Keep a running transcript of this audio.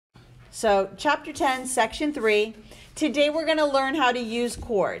So chapter 10, section 3. Today we're going to learn how to use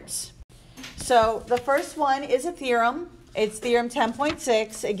chords. So the first one is a theorem. It's theorem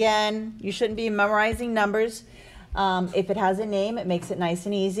 10.6. Again, you shouldn't be memorizing numbers. If it has a name, it makes it nice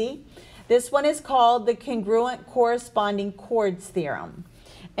and easy. This one is called the congruent corresponding chords theorem.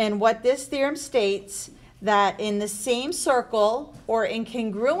 And what this theorem states, that in the same circle or in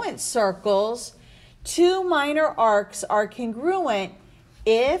congruent circles, two minor arcs are congruent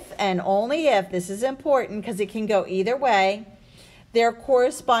if and only if, this is important because it can go either way, their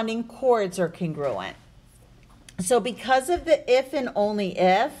corresponding chords are congruent. So because of the if and only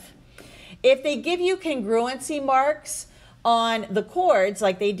if they give you congruency marks on the chords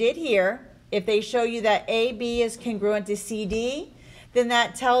like they did here, if they show you that AB is congruent to CD, then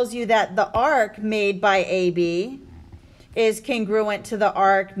that tells you that the arc made by AB is congruent to the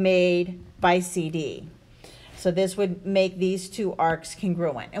arc made by CD. So this would make these two arcs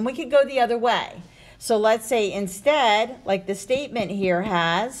congruent. And we could go the other way. So let's say instead, like the statement here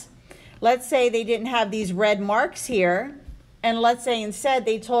has, let's say they didn't have these red marks here, and let's say instead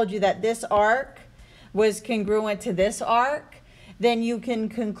they told you that this arc was congruent to this arc, then you can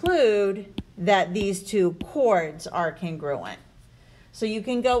conclude that these two chords are congruent. So you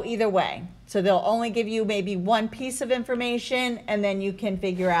can go either way. So they'll only give you maybe one piece of information, and then you can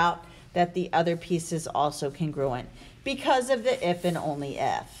figure out that the other piece is also congruent because of the if and only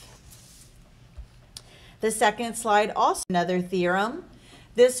if. The second slide, also another theorem.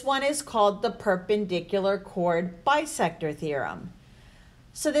 This one is called the perpendicular chord bisector theorem.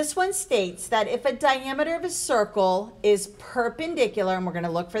 So this one states that if a diameter of a circle is perpendicular, and we're going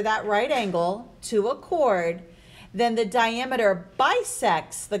to look for that right angle, to a chord, then the diameter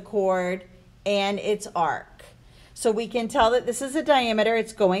bisects the chord and its arc. So we can tell that this is a diameter.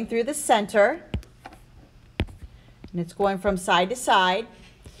 It's going through the center, and it's going from side to side.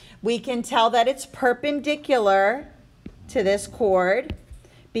 We can tell that it's perpendicular to this chord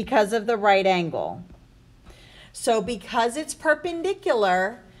because of the right angle. So because it's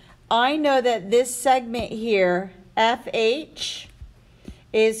perpendicular, I know that this segment here, FH,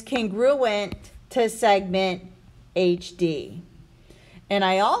 is congruent to segment HD. And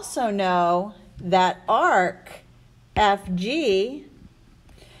I also know that arc FG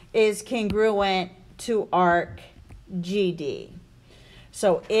is congruent to arc GD.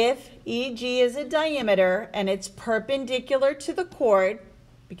 So if EG is a diameter and it's perpendicular to the chord,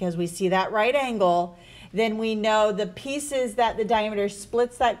 because we see that right angle, then we know the pieces that the diameter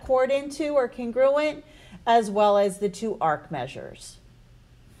splits that chord into are congruent, as well as the two arc measures.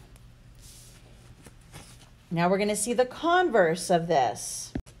 Now we're going to see the converse of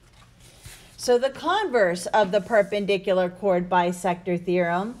this. So the converse of the perpendicular chord bisector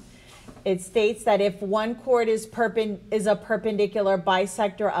theorem, it states that if one chord is a perpendicular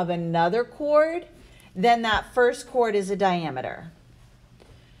bisector of another chord, then that first chord is a diameter.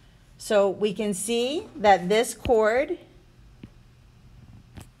 So we can see that this chord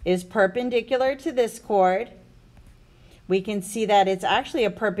is perpendicular to this chord. We can see that it's actually a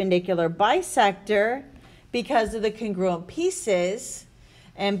perpendicular bisector because of the congruent pieces.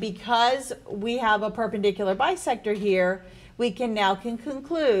 And because we have a perpendicular bisector here, we can now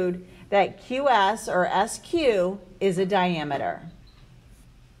conclude that QS or SQ is a diameter.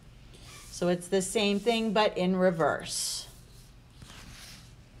 So it's the same thing but in reverse.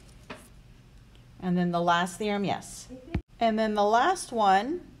 And then the last theorem, yes. And then the last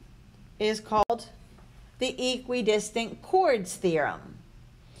one is called the equidistant chords theorem.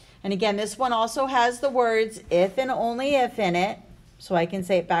 And again, this one also has the words if and only if in it. So I can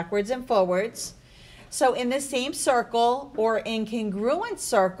say it backwards and forwards. So in the same circle or in congruent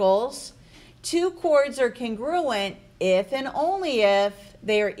circles, two chords are congruent if and only if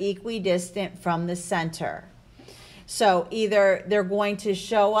they are equidistant from the center. So either they're going to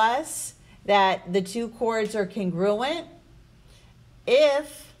show us that the two chords are congruent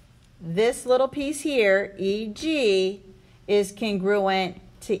if this little piece here, EG, is congruent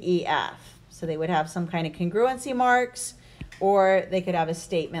to EF. So they would have some kind of congruency marks, or they could have a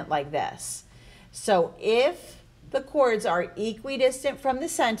statement like this. So if the chords are equidistant from the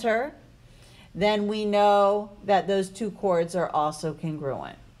center, then we know that those two chords are also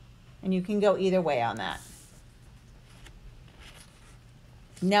congruent. And you can go either way on that.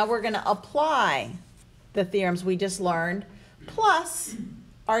 Now we're going to apply the theorems we just learned, plus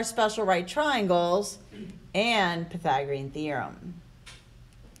our special right triangles and Pythagorean theorem.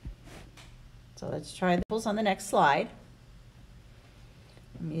 So let's try those on the next slide.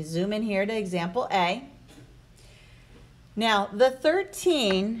 Let me zoom in here to example A. Now, the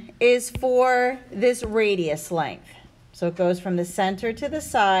 13 is for this radius length. So it goes from the center to the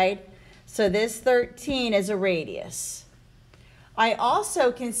side So this 13 is a radius. I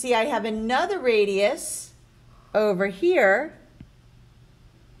also can see I have another radius over here,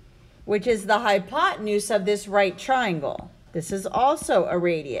 which is the hypotenuse of this right triangle. This is also a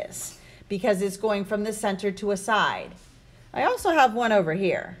radius because it's going from the center to a side. I also have one over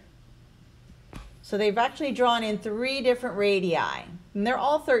here. So they've actually drawn in 3 different radii, and they're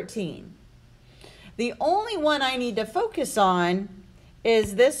all 13. The only one I need to focus on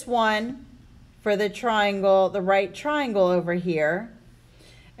is this one for the triangle, the right triangle over here.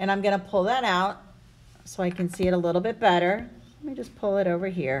 And I'm going to pull that out so I can see it a little bit better. Let me just pull it over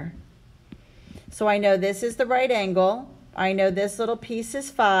here. So I know this is the right angle. I know this little piece is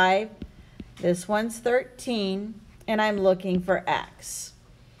 5. This one's 13. And I'm looking for x.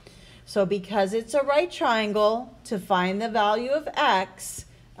 So because it's a right triangle, to find the value of x,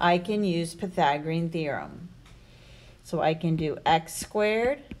 I can use Pythagorean theorem. So I can do x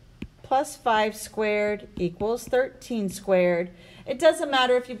squared plus 5 squared equals 13 squared. It doesn't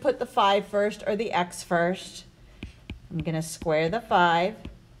matter if you put the 5 first or the x first. I'm going to square the 5.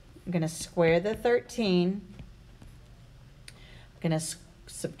 I'm going to square the 13. I'm going to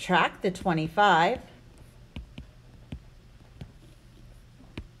subtract the 25.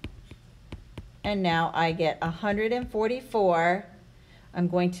 And now I get 144. I'm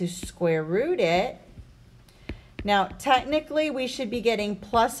going to square root it. Now, technically, we should be getting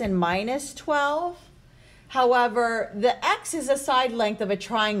plus and minus 12. However, the x is a side length of a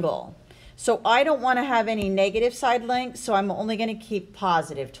triangle. So I don't want to have any negative side lengths, so I'm only going to keep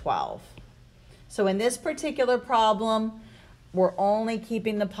positive 12. So in this particular problem, we're only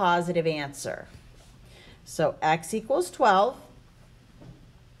keeping the positive answer. So x equals 12.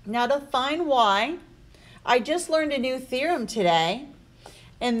 Now to find y, I just learned a new theorem today,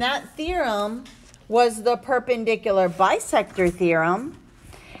 and that theorem was the perpendicular bisector theorem.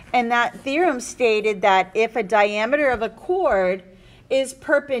 And that theorem stated that if a diameter of a chord is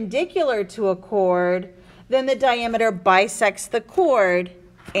perpendicular to a chord, then the diameter bisects the chord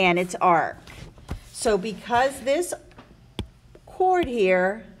and its arc. So because this chord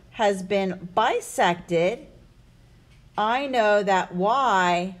here has been bisected, I know that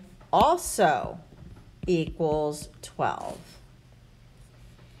y also equals 12.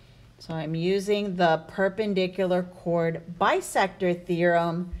 So I'm using the perpendicular chord bisector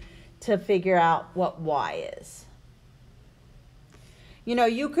theorem to figure out what y is. You know,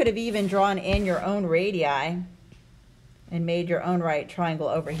 you could have even drawn in your own radii and made your own right triangle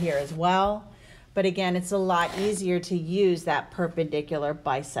over here as well. But again, it's a lot easier to use that perpendicular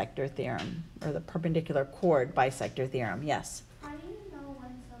bisector theorem, or the perpendicular chord bisector theorem. Yes? How do you know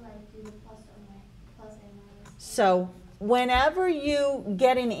when to do the plus and minus? So whenever you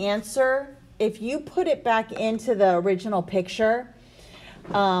get an answer, if you put it back into the original picture,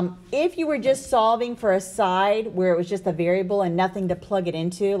 if you were just solving for a side where it was just a variable and nothing to plug it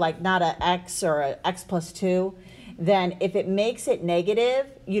into, like not an x or an x plus 2, then if it makes it negative,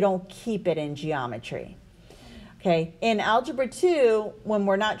 you don't keep it in geometry. Okay, in Algebra 2, when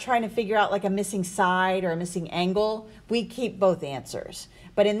we're not trying to figure out like a missing side or a missing angle, we keep both answers.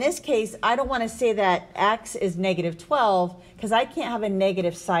 But in this case, I don't want to say that x is negative 12 because I can't have a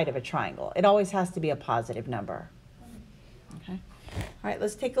negative side of a triangle. It always has to be a positive number. Okay. All right,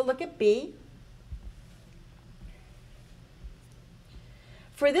 let's take a look at B.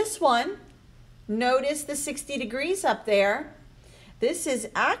 For this one, notice the 60 degrees up there. This is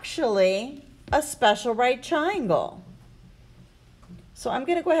actually a special right triangle. So I'm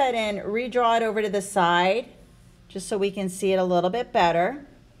going to go ahead and redraw it over to the side just so we can see it a little bit better.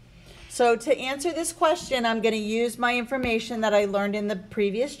 So to answer this question, I'm going to use my information that I learned in the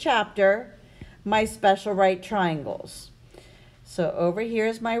previous chapter, my special right triangles. So over here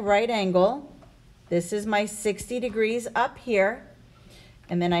is my right angle. This is my 60 degrees up here.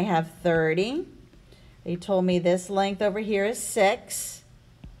 And then I have 30. They told me this length over here is 6.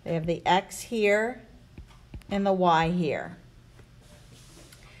 They have the x here and the y here.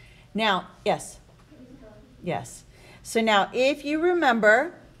 Now, yes? Yes. So now if you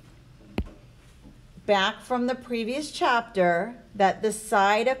remember back from the previous chapter that the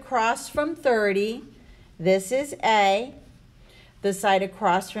side across from 30, this is a. The side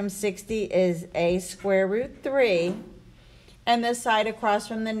across from 60 is a square root 3. And the side across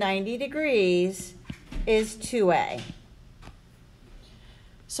from the 90 degrees is 2a.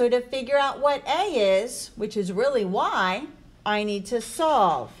 So to figure out what a is, which is really y, I need to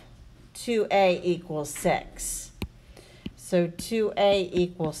solve. 2a equals 6. So 2a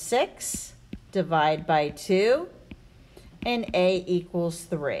equals 6, divide by 2, and a equals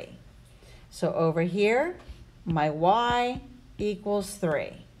 3. So over here, my y equals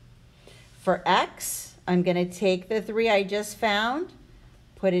 3. For x, I'm going to take the 3 I just found,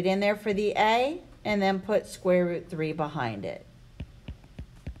 put it in there for the a, and then put square root 3 behind it.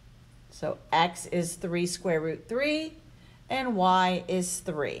 So x is 3 square root 3, and y is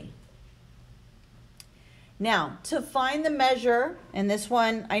 3. Now, to find the measure, and this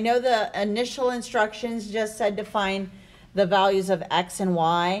one, I know the initial instructions just said to find the values of x and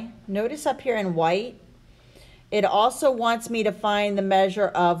y. Notice up here in white, it also wants me to find the measure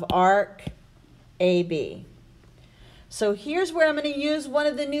of arc AB. So here's where I'm going to use one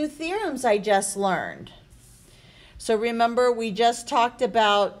of the new theorems I just learned. So remember, we just talked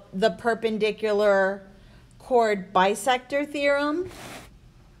about the perpendicular chord bisector theorem.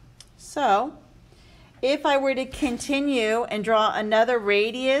 So if I were to continue and draw another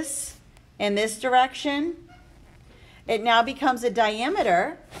radius in this direction, it now becomes a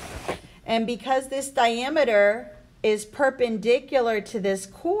diameter. And because this diameter is perpendicular to this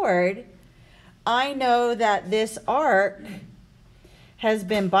chord, I know that this arc has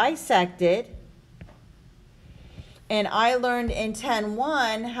been bisected. And I learned in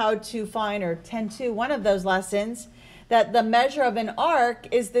 10.1 how to find, or 10.2, one of those lessons, that the measure of an arc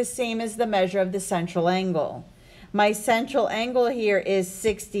is the same as the measure of the central angle. My central angle here is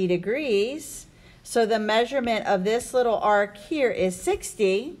 60 degrees. So the measurement of this little arc here is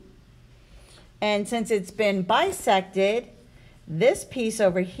 60. And since it's been bisected, this piece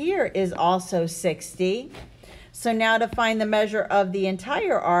over here is also 60. So now to find the measure of the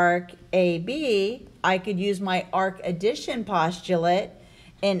entire arc, AB, I could use my arc addition postulate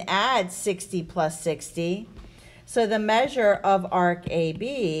and add 60 plus 60. So the measure of arc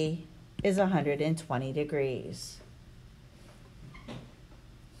AB is 120 degrees.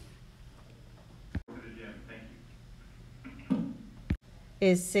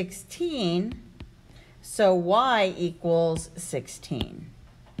 Is 16, so y equals 16.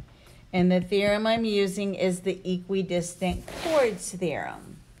 And the theorem I'm using is the equidistant chords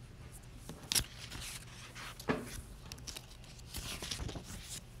theorem.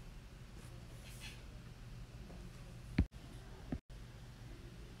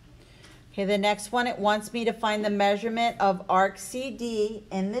 Okay, the next one, it wants me to find the measurement of arc CD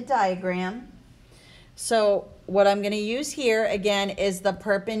in the diagram. So what I'm going to use here, again, is the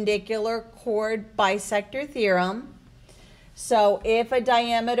perpendicular chord bisector theorem. So if a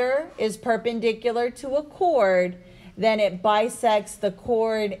diameter is perpendicular to a chord, then it bisects the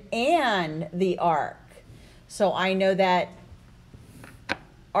chord and the arc. So I know that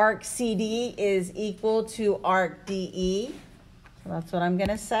arc CD is equal to arc DE. So that's what I'm going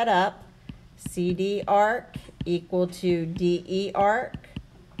to set up. CD arc equal to DE arc.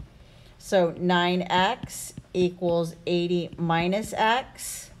 So 9x equals 80 minus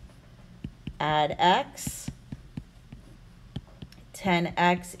x. Add x.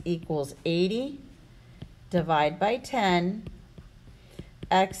 10x equals 80. Divide by 10.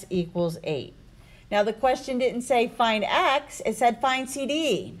 X equals 8. Now the question didn't say find x, it said find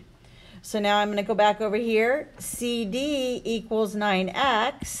CD. So now I'm going to go back over here. CD equals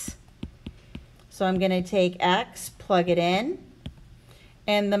 9x. So I'm going to take x, plug it in,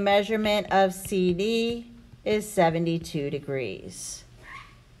 and the measurement of CD is 72 degrees.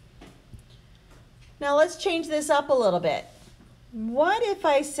 Now let's change this up a little bit. What if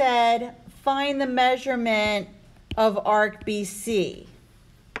I said find the measurement of arc BC?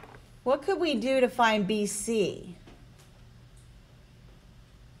 What could we do to find BC?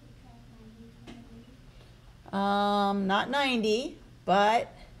 Not 90,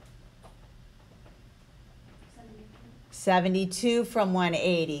 but 72 from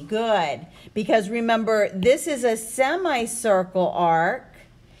 180. Good. Because remember, this is a semicircle arc.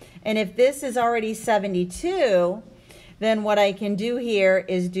 And if this is already 72, then what I can do here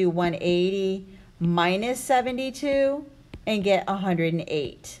is do 180 minus 72 and get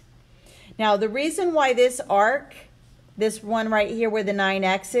 108. Now, the reason why this arc, this one right here where the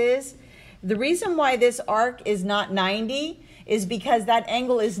 9x is, the reason why this arc is not 90 is because that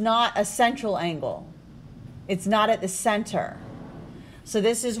angle is not a central angle. It's not at the center. So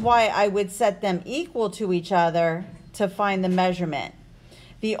this is why I would set them equal to each other to find the measurement.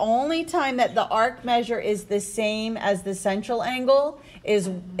 The only time that the arc measure is the same as the central angle is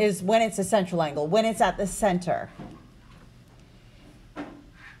when it's a central angle, when it's at the center. All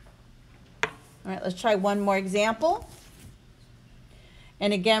right, let's try one more example.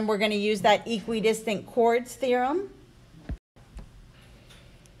 And again, we're going to use that equidistant chords theorem.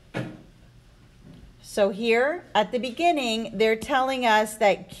 So here at the beginning, they're telling us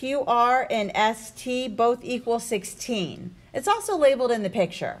that QR and ST both equal 16. It's also labeled in the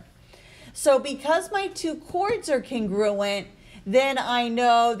picture. So because my two chords are congruent, then I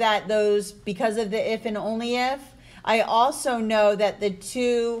know that those, because of the if and only if, I also know that the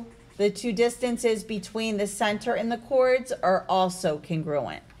two distances between the center and the chords are also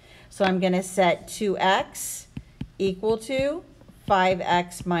congruent. So I'm going to set 2x equal to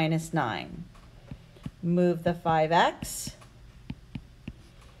 5x minus 9. Move the 5x.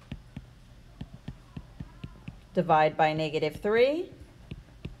 Divide by -3.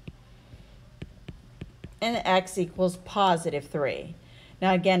 And x equals +3.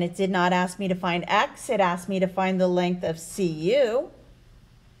 Now again, it did not ask me to find x, it asked me to find the length of CU.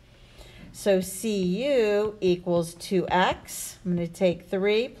 So CU equals 2x. I'm going to take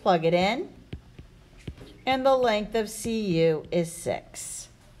 3, plug it in, and the length of CU is 6.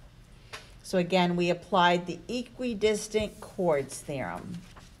 So again, we applied the equidistant chords theorem.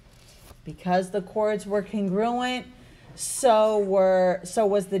 Because the chords were congruent, so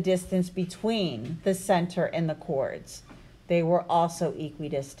was the distance between the center and the chords. They were also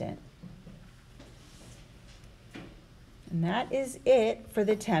equidistant. And that is it for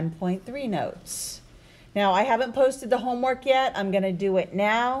the 10.3 notes. Now, I haven't posted the homework yet. I'm going to do it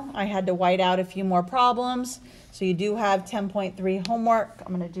now. I had to white out a few more problems. So you do have 10.3 homework.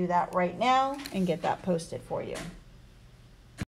 I'm going to do that right now and get that posted for you.